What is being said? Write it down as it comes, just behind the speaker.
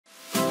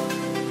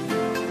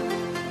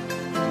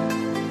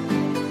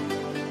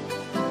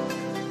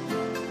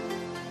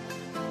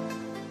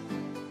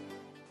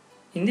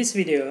In this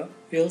video,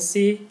 we'll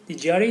see the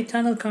GRE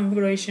tunnel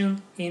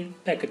configuration in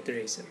Packet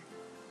Tracer.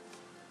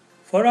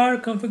 For our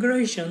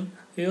configuration,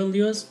 we will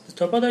use the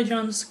topology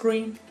on the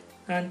screen,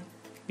 and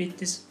with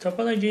this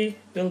topology,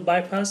 we'll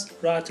bypass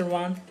router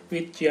 1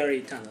 with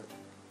GRE tunnel.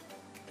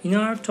 In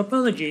our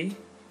topology,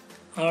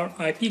 our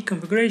IP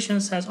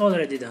configurations has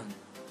already done.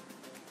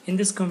 In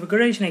this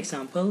configuration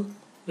example,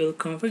 we'll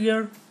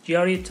configure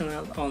GRE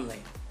tunnel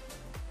only.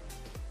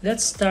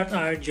 Let's start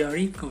our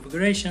GRE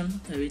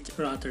configuration with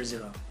router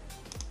 0.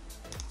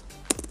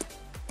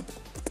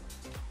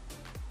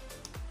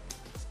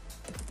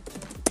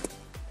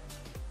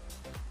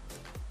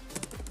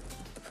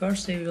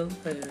 First we will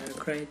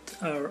create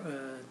our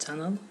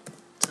tunnel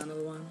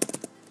 1,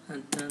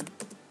 and then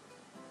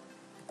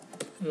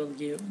we'll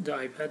give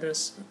the IP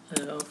address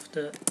of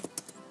the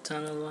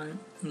tunnel 1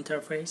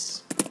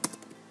 interface.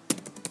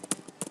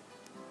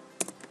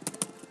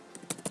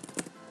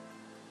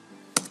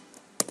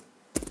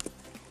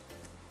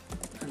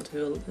 And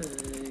we'll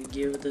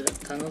give the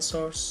tunnel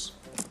source.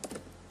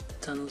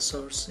 Tunnel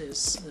source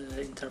is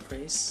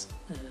interface,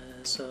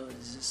 so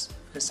this is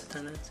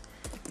Ethernet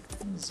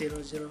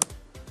 00.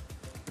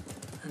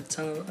 And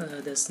tunnel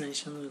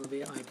destination will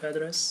be IP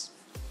address,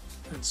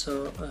 and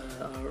so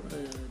our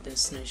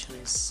destination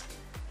is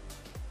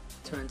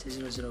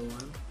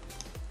 20001.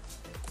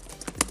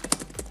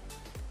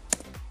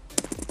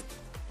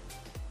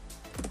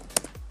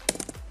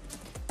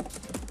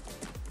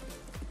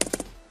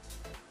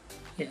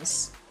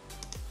 Yes.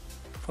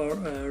 For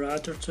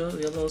router 2,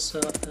 we'll also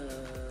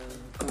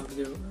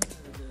configure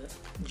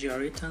the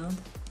GRE tunnel,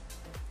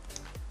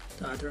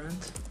 the other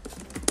end.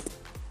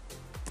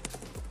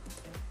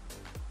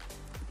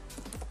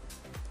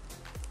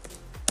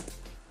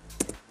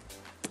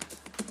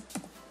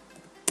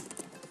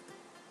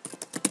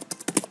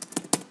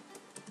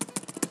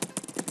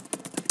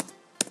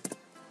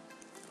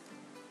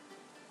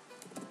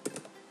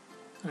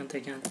 And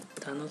again,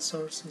 tunnel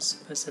source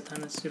is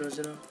Ethernet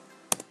 00,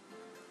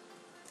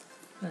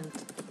 and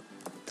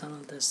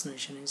tunnel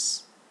destination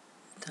is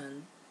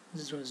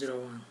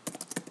 10001.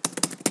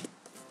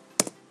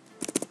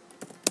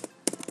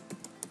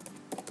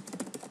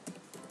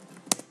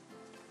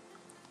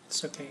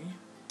 It's okay.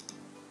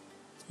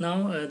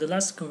 Now the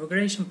last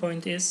configuration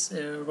point is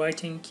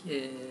writing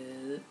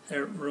a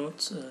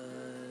route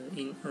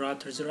in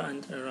router 0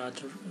 and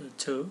router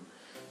 2,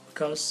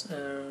 because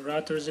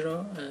router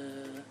 0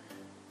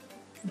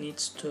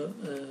 needs to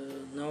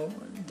know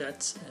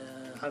that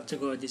how to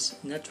go this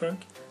network,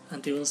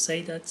 and we will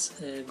say that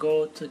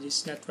go to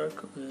this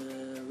network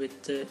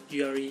with the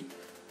GRE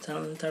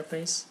tunnel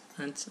interface,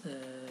 and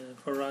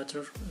for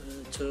router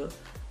 2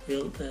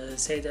 we'll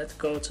say that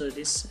go to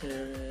this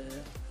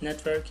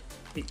network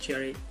with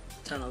GRE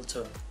tunnel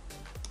 2.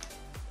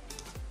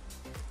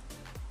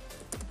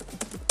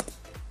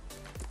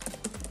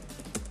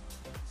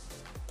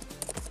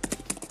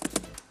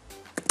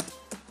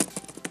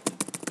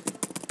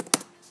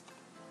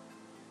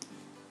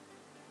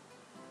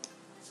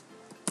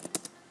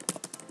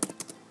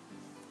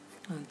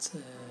 And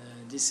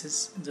this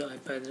is the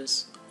IP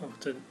address of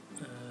the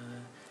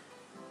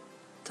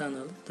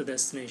tunnel, the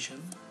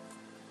destination.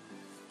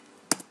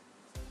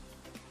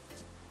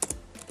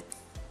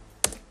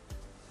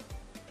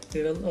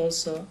 We will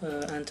also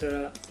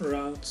enter a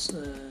route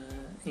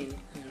in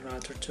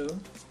router 2.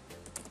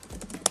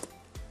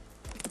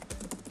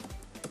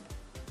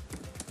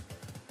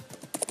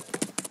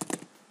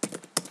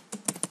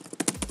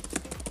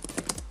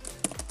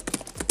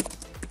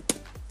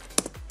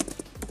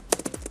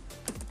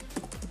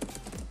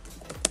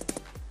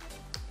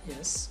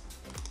 Yes.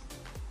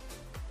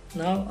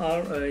 Now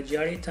our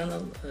GRE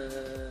tunnel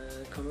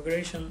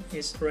configuration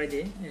is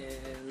ready.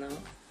 Now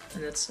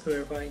let's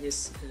verify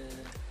this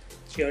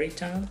GRE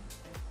tunnel.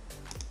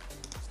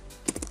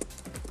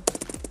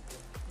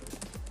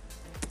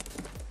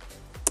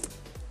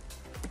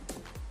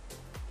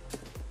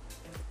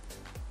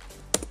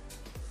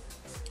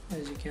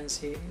 As you can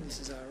see, this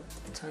is our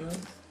tunnel.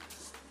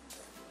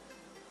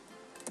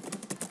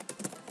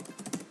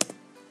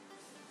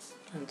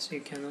 And you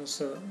can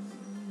also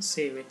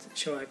see with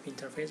show IP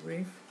interface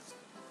brief,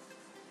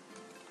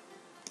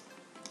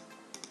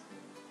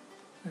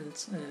 and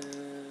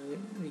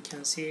we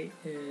can see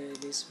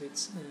this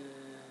with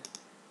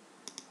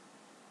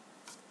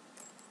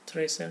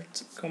tracer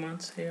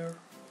command here.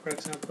 For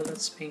example,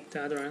 let's ping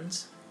the other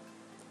end.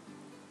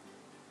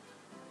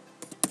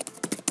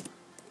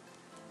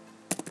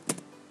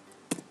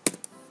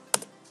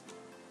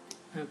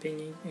 I'm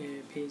pinging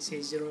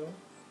PC0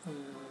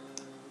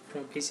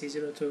 from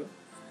PC0 to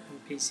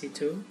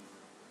PC2.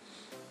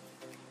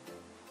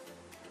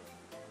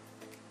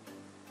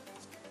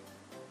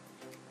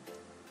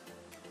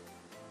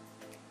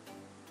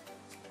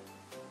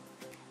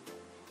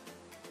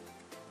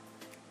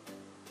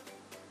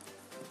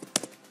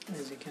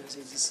 As you can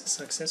see, this is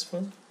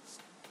successful.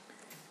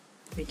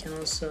 We can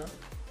also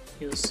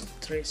use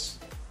trace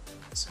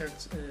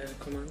cert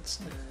commands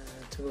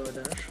to go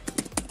there.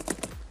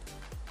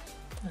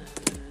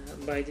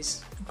 by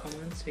this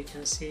command we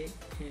can see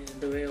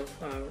the way of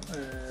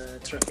our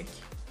traffic.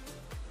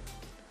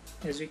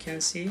 As you can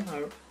see,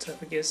 our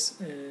traffic is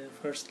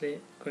firstly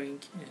going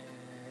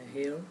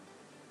here,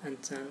 and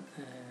then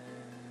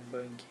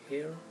going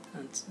here,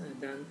 and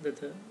then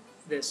the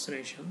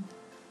destination.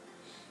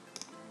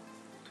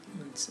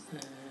 And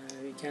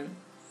we can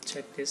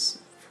check this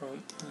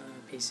from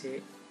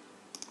PC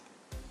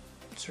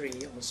 3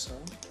 also.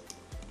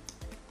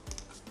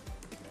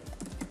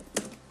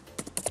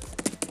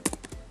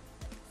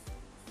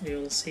 You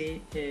will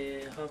see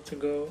how to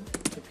go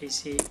to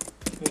PC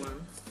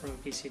 1 from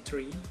PC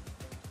 3.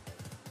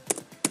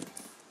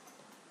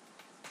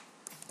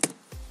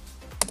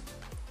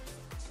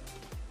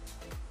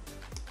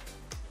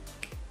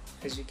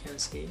 As you can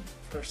see,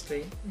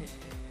 firstly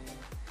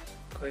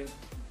going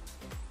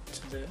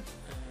to the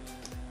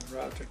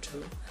router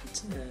 2,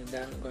 and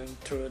then going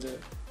through the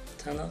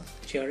tunnel,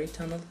 GRE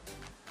tunnel,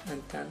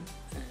 and then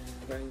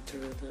going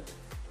through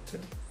the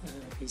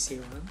PC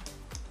 1.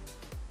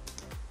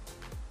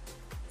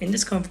 In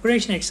this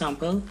configuration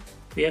example,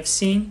 we have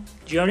seen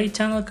GRE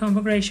tunnel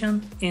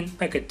configuration in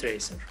Packet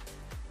Tracer.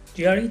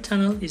 GRE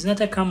tunnel is not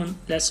a common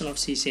lesson of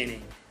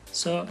CCNA,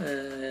 so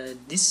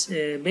this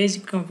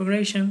basic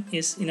configuration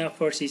is enough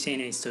for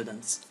CCNA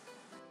students.